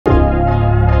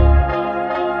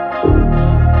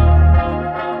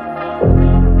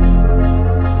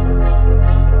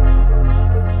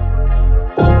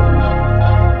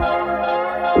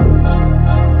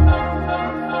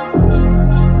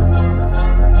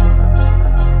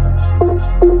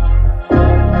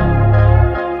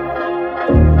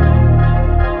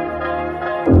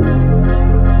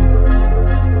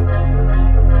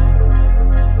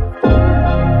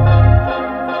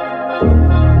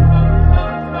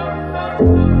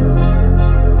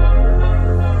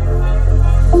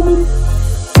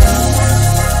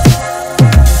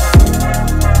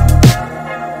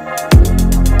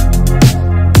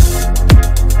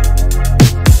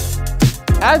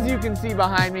As you can see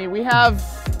behind me, we have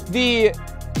the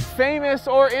famous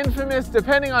or infamous,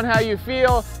 depending on how you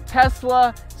feel,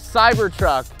 Tesla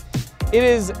Cybertruck. It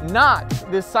is not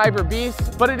the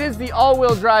CyberBeast, but it is the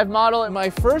all-wheel drive model. And my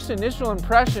first initial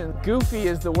impression, goofy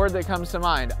is the word that comes to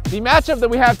mind. The matchup that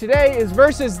we have today is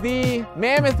versus the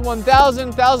Mammoth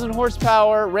 1000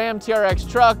 horsepower RAM TRX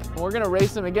truck. And we're gonna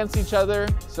race them against each other.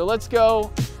 So let's go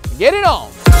and get it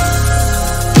on.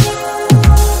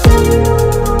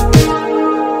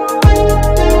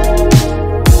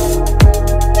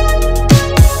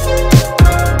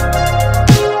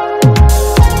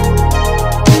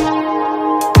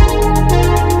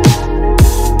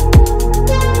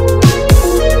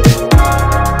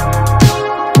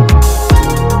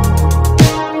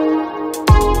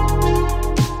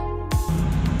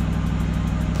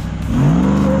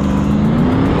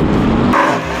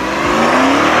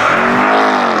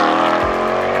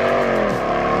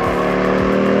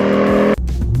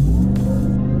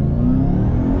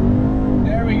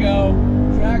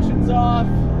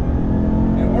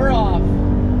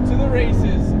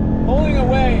 Races, pulling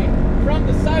away from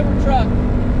the Cybertruck.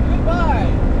 Goodbye.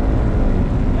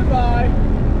 Goodbye.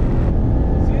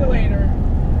 See you later.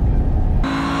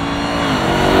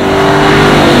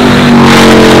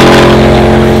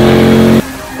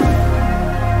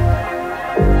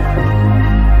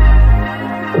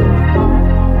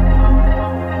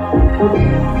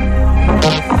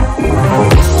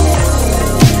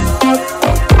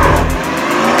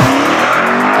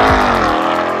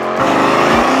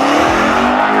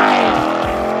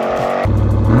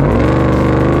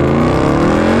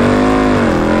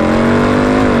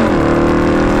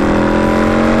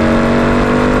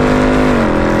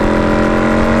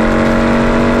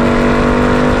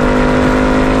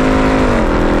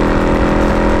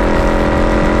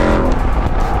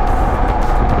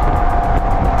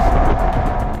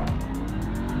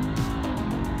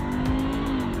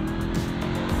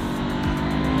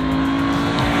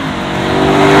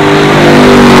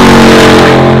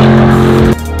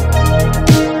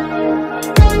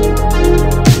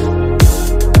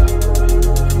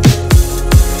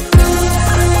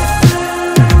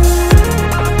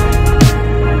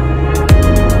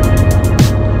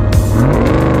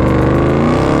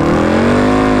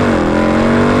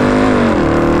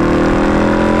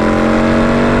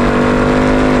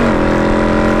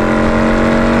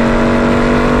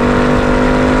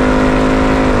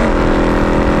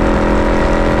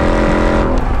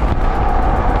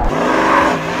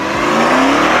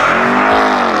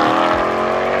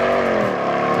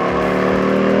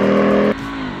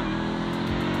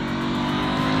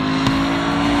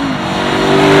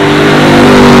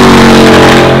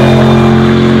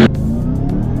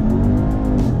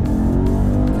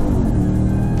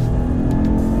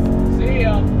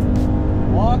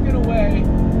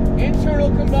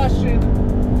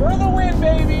 For the win,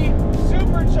 baby!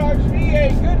 Supercharged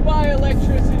V8, goodbye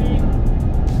electricity.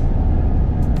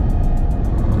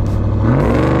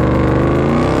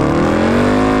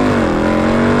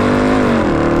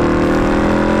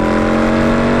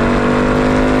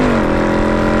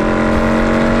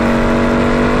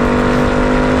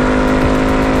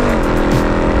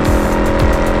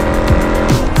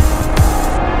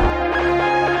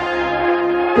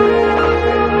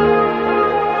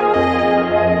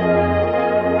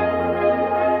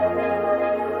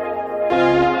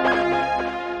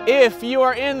 If you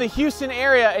are in the Houston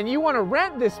area and you want to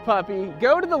rent this puppy,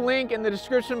 go to the link in the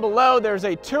description below. There's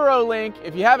a Turo link.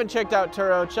 If you haven't checked out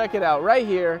Turo, check it out right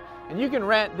here. And you can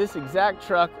rent this exact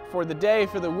truck for the day,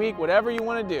 for the week, whatever you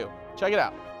want to do. Check it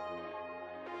out.